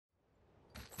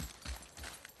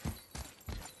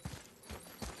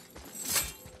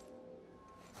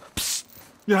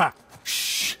Yeah.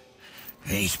 Shh.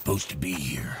 I ain't supposed to be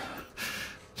here.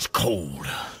 It's cold.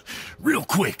 Real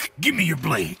quick, give me your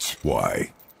blades.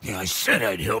 Why? Yeah, I said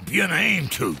I'd help you, and I aim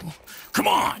to. Come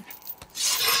on!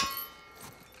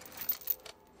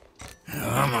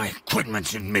 My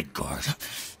equipment's in Midgard.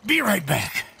 Be right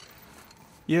back.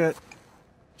 Yeah.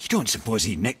 You don't suppose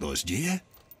he nicked those, do you?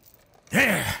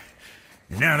 There.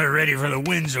 Now they're ready for the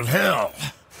winds of hell.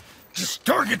 Just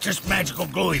target this magical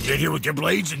glowy bit here with your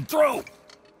blades and throw.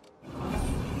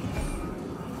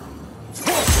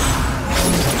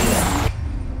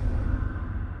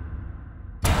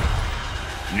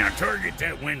 Now target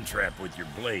that wind trap with your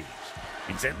blades.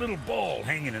 It's that little ball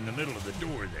hanging in the middle of the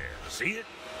door there. See it?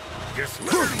 Just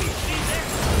let it loose. See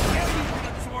that? Now you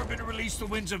can absorb and release the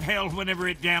winds of hell whenever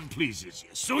it damn pleases you.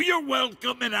 So you're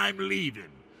welcome, and I'm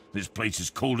leaving. This place is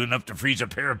cold enough to freeze a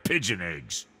pair of pigeon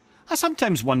eggs. I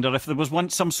sometimes wonder if there was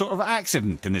once some sort of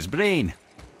accident in his brain.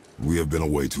 We have been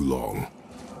away too long.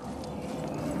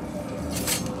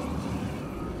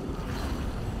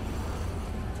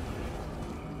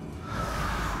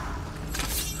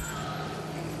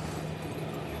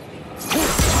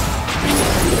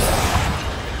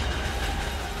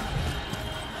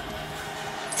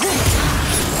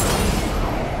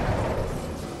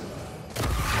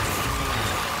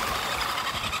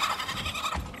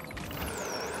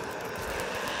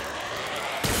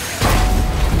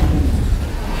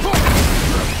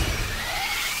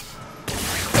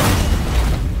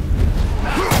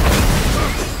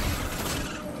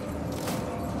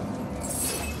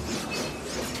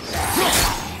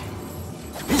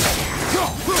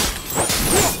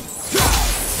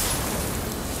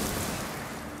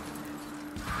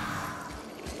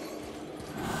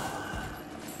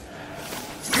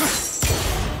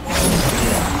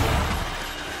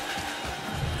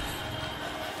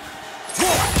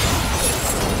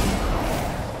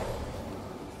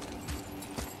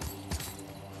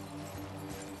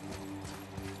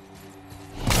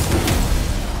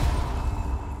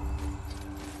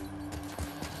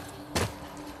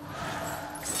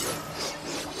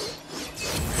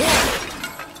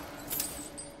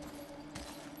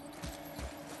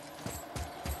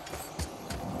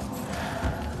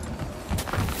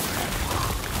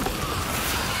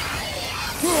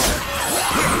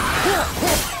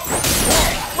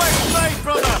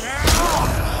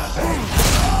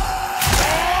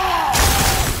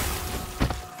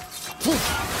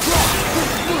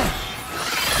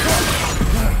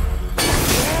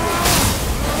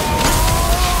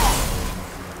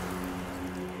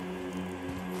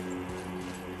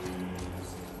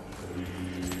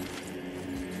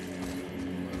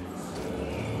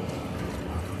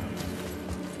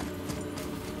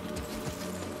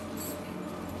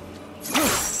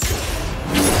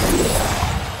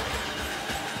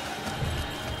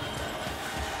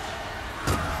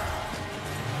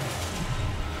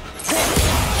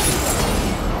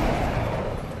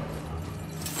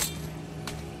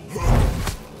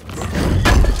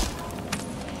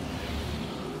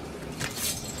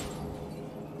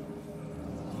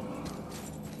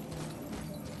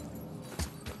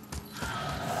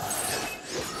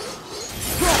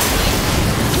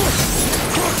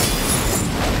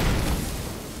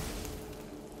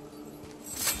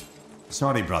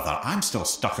 Sorry, brother, I'm still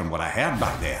stuck on what I heard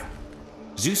back there.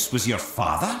 Zeus was your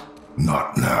father?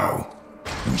 Not now.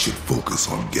 We should focus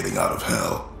on getting out of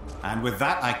hell. And with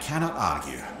that, I cannot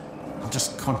argue. I'll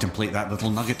just contemplate that little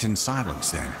nugget in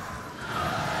silence then.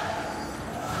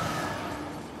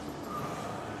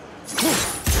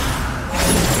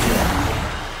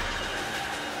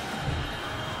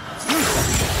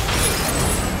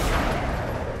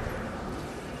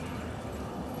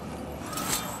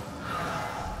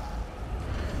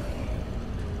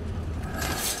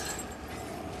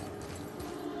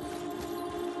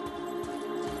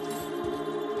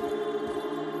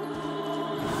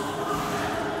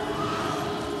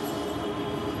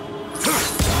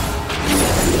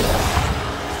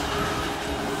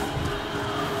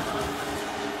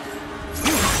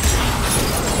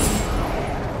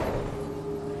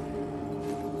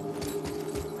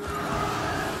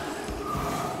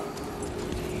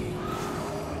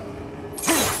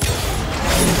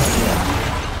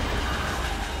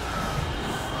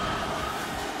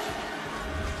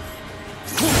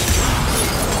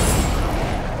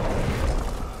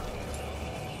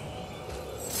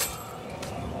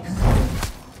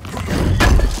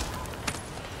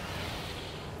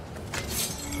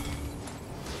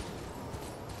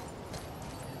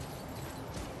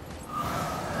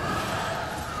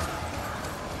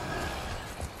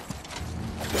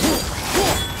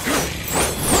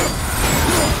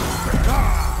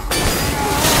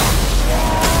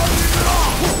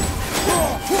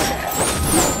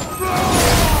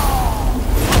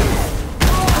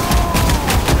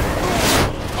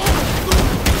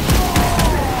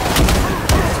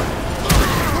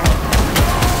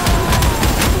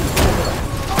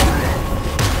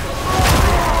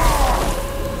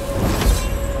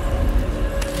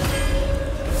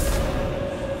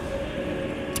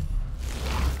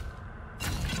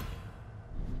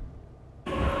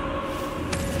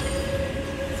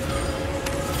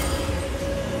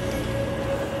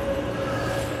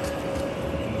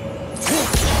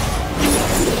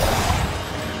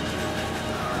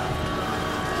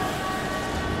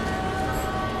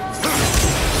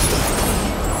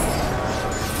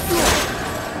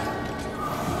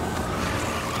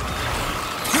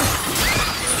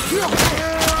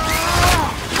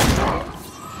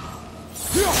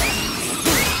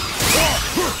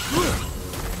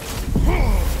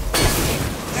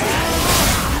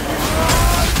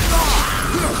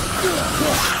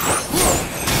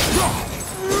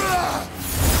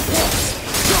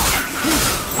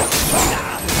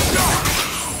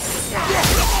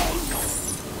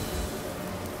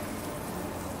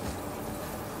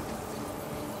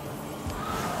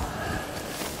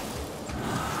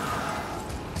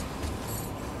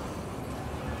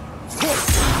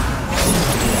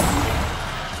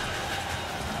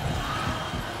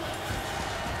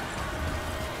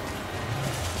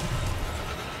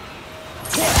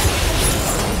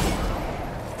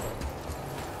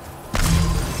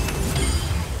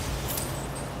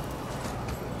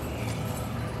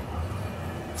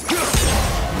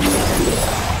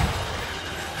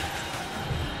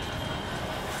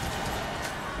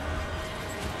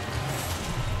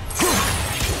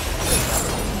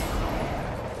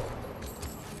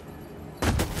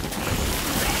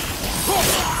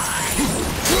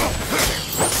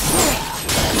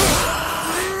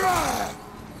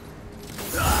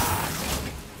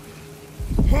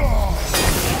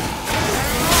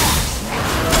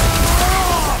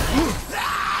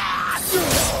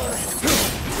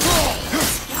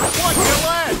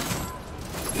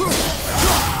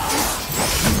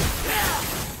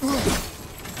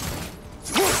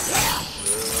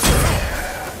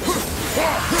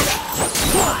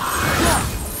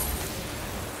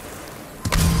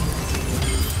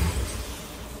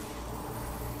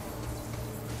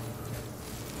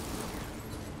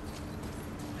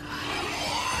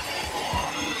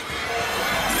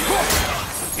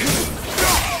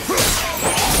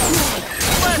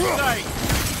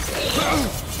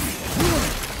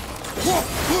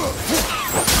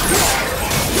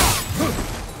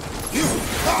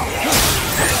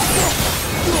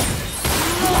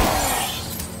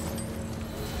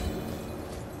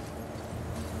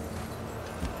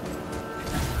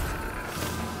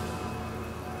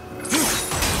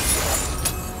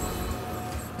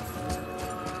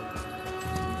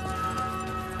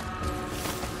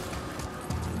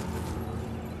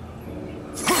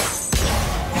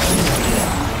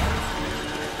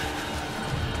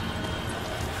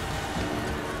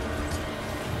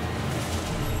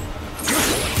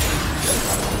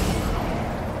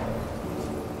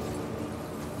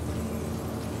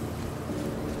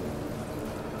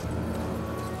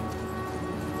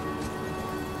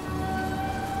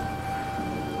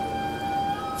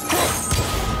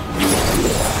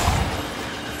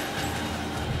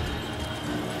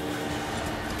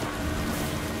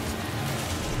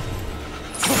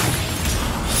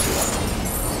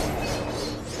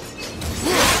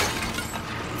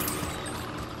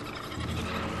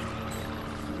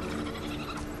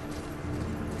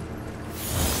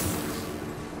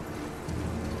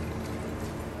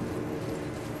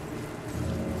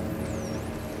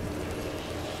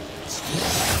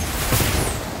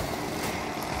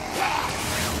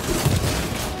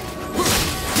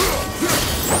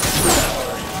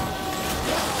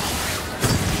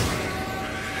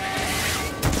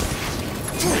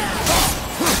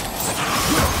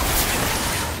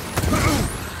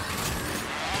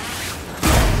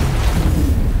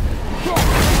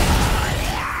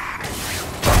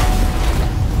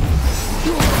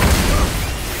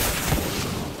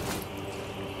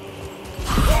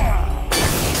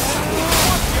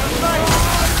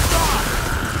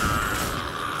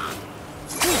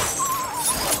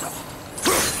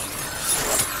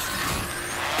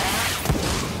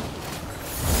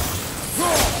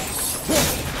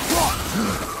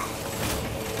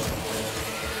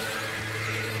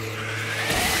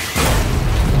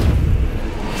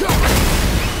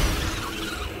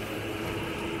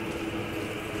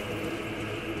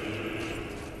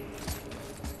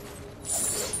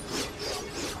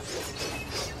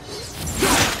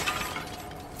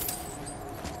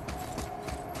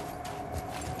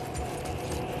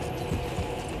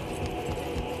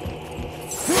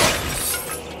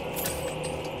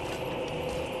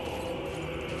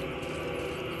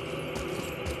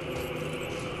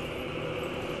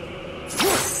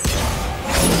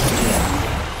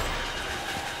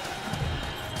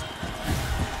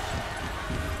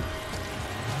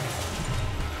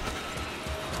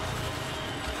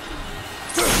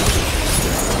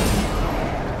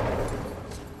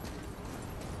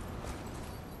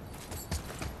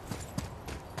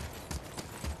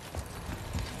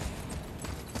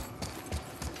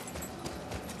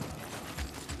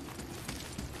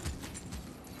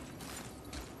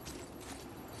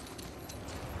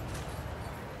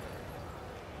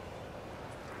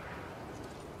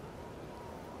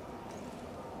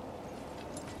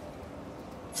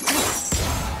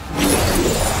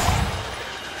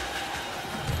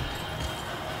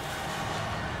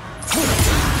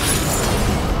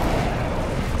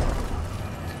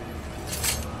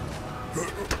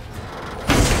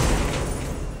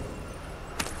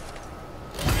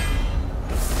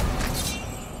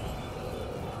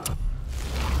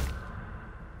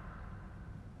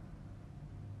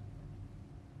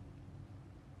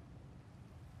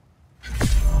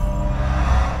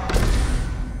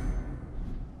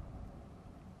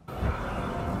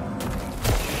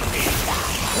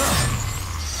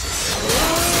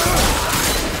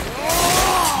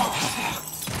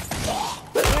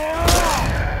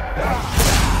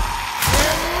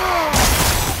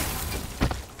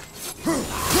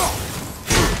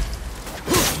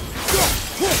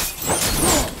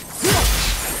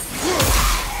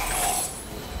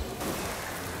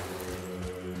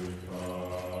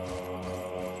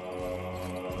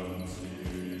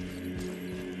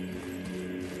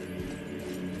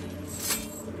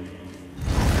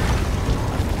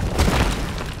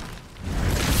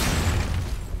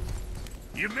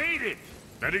 made it!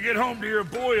 Better get home to your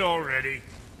boy already.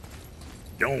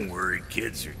 Don't worry,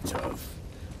 kids are tough.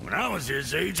 When I was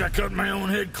his age, I cut my own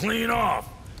head clean off,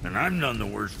 and I'm none the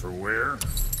worse for wear.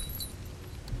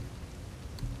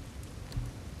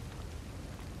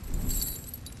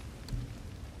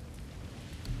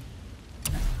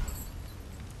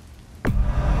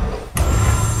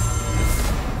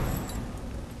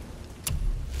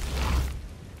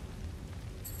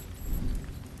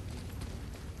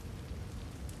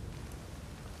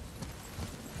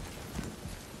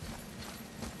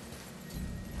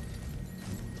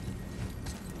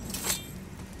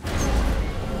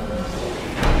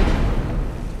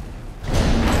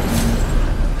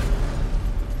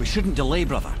 We shouldn't delay,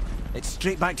 brother. It's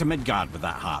straight back to Midgard with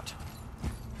that heart.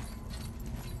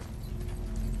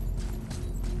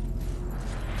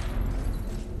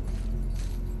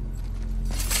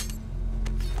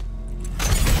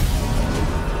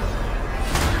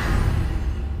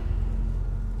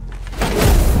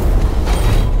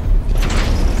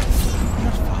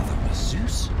 Your father was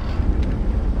Zeus?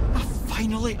 I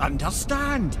finally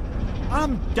understand.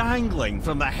 I'm dangling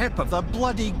from the hip of the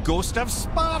bloody ghost of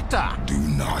Sparta! Do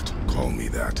not call me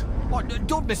that. What,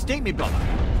 don't mistake me, brother.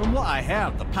 From what I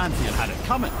heard, the Pantheon had it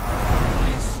coming.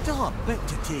 It's still a bit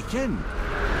to take in.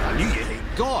 I knew you hate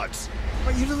gods,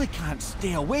 but you really can't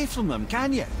stay away from them,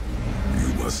 can you?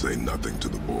 You must say nothing to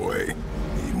the boy.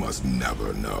 He must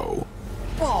never know.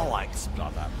 Bollocks,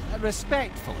 brother.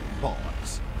 Respectfully,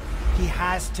 bollocks. He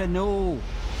has to know.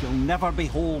 He'll never be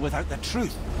whole without the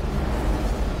truth.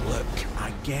 Look,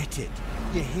 I get it.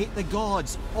 You hate the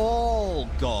gods. All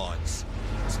gods.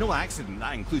 It's no accident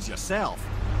that includes yourself.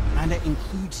 And it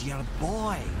includes your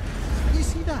boy. You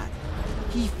see that?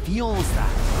 He feels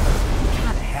that. He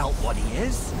can't help what he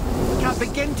is. He can't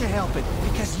begin to help it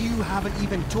because you haven't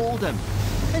even told him.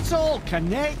 It's all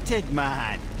connected,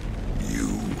 man.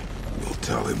 You will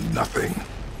tell him nothing.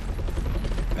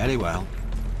 Very well.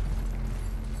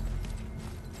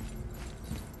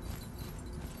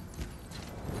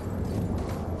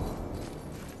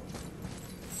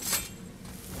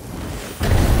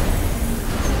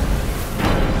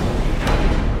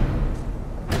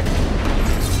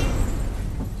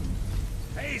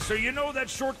 So you know that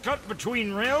shortcut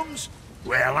between realms?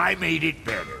 Well, I made it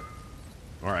better.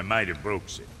 Or I might have broke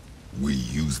it. We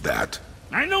use that.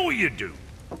 I know you do.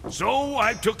 So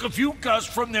I took a few cuts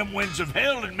from them winds of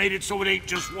hell and made it so it ain't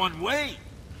just one way.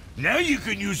 Now you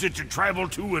can use it to travel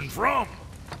to and from.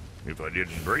 If I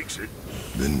didn't break it.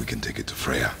 Then we can take it to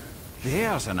Freya.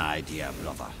 There's an idea,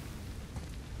 brother.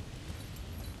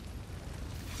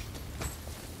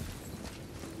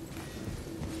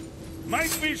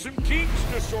 Might be some kinks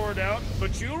to sort out,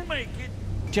 but you'll make it.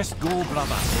 Just go,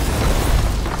 brother.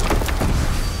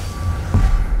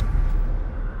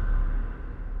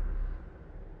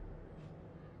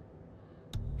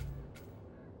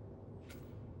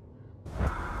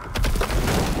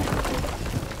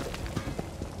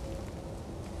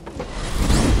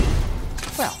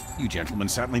 Well, you gentlemen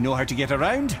certainly know how to get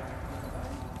around.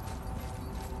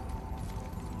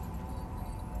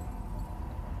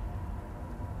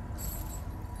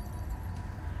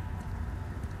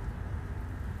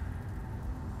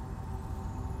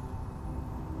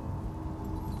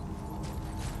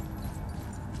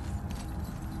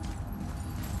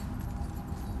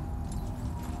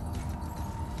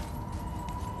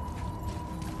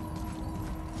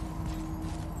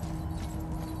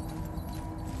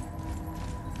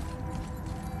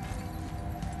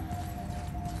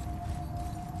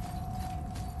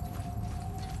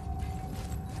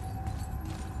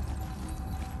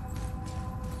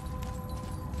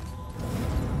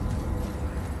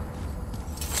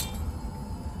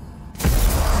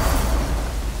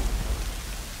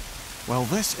 Well,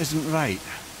 this isn't right.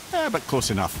 But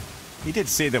close enough. He did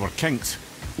say there were kinks.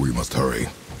 We must hurry.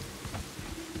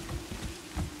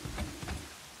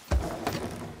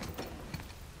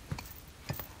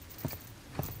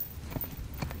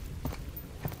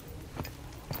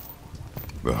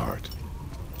 The heart.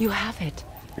 You have it.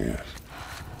 Yes.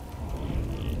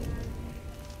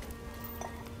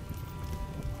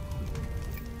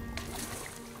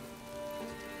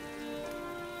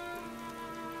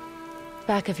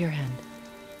 Back of your hand.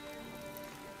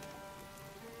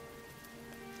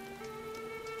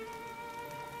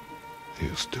 He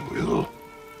is still ill.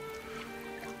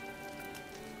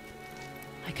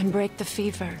 I can break the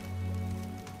fever,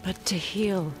 but to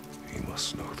heal... He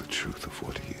must know the truth of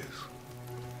what he is.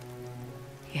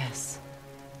 Yes.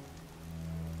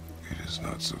 It is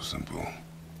not so simple.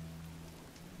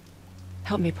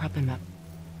 Help me prop him up.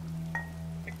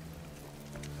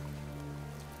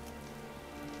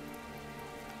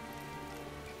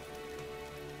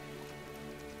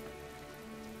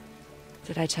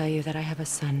 Did I tell you that I have a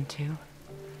son, too?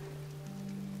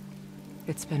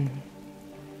 It's been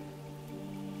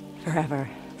forever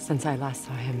since I last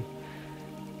saw him.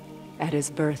 At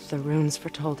his birth, the runes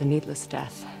foretold a needless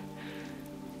death.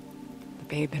 The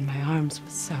babe in my arms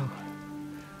was so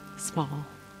small,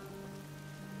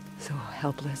 so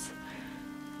helpless.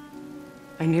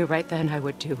 I knew right then I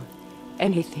would do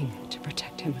anything to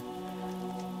protect him,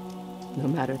 no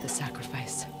matter the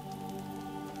sacrifice.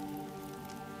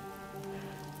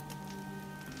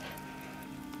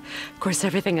 Of course,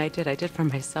 everything I did for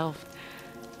myself.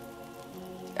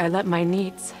 I let my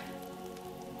needs,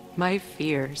 my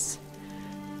fears,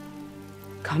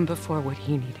 come before what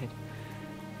he needed.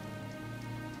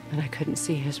 And I couldn't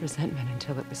see his resentment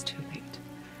until it was too late.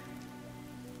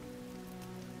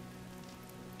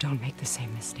 Don't make the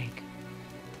same mistake.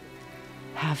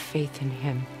 Have faith in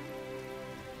him.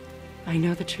 I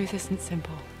know the truth isn't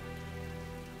simple,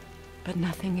 but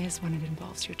nothing is when it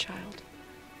involves your child.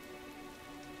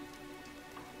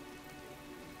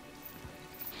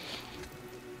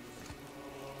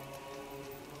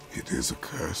 It is a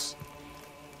curse.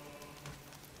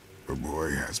 The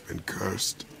boy has been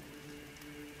cursed.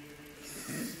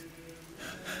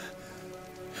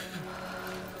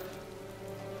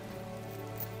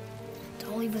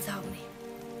 Don't leave without me.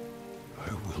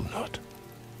 I will not.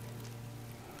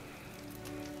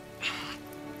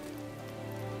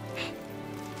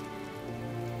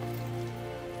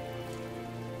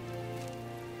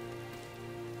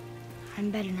 I'm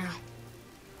better now.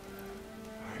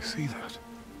 I see that.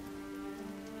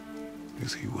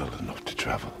 Is he well enough to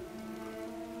travel?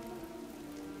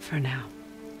 For now.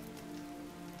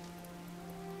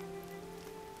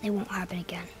 It won't happen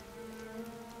again.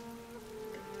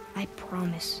 I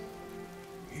promise.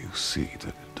 You see that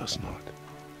it does not.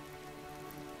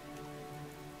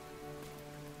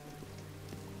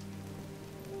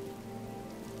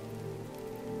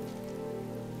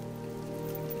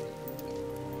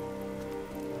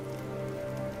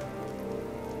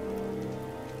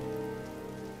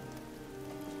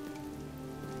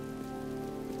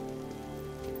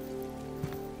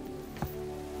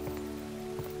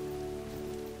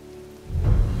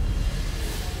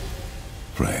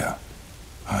 Freya,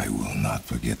 I will not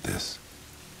forget this.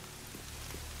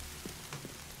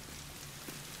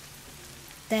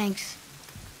 Thanks.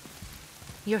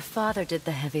 Your father did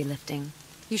the heavy lifting.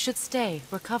 You should stay,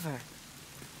 recover.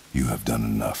 You have done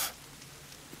enough.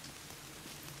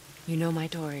 You know my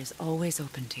door is always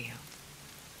open to you.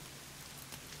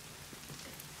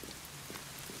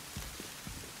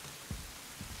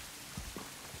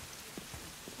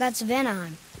 That's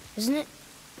Vanaheim, isn't it?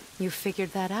 You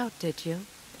figured that out, did you?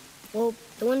 Well,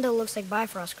 the window looks like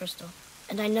Bifrost crystal,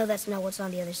 and I know that's not what's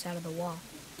on the other side of the wall.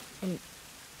 And,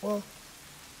 well,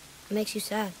 it makes you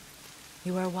sad.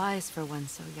 You are wise for one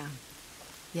so young.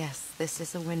 Yes, this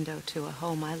is a window to a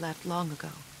home I left long ago.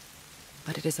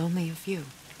 But it is only a view.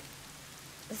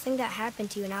 The thing that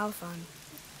happened to you in Alfheim,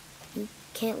 you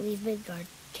can't leave Midgard,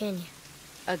 can you?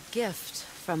 A gift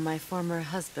from my former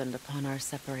husband upon our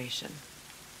separation.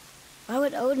 Why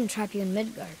would Odin trap you in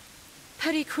Midgard?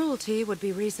 Petty cruelty would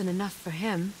be reason enough for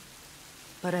him.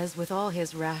 But as with all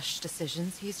his rash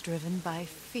decisions, he's driven by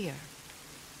fear.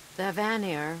 The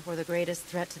Vanir were the greatest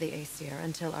threat to the Aesir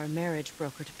until our marriage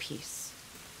broke her to peace.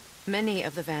 Many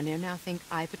of the Vanir now think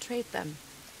I betrayed them.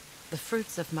 The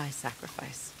fruits of my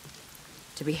sacrifice.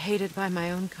 To be hated by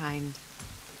my own kind.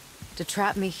 To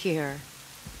trap me here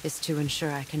is to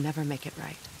ensure I can never make it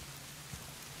right.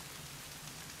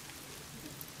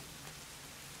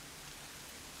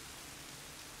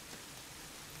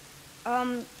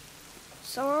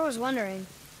 So I was wondering,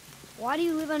 why do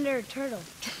you live under a turtle?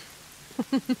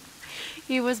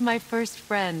 He was my first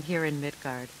friend here in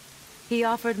Midgard. He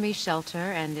offered me shelter,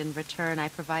 and in return I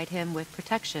provide him with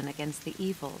protection against the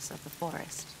evils of the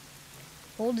forest.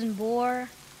 Golden boar,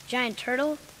 giant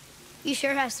turtle? You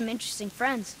sure have some interesting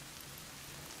friends.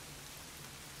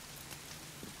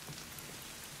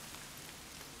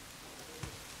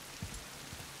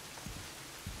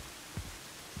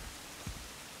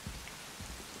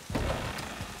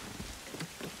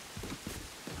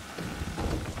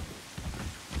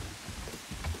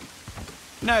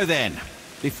 Now then,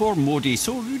 before Modi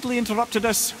so rudely interrupted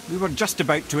us, we were just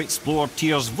about to explore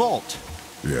Tyr's vault.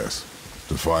 Yes,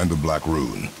 to find the Black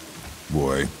Rune.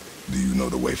 Boy, do you know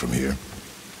the way from here?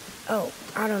 Oh,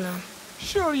 I don't know.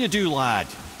 Sure you do, lad.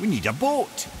 We need a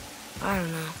boat. I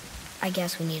don't know. I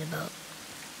guess we need a boat.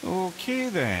 Okay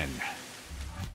then.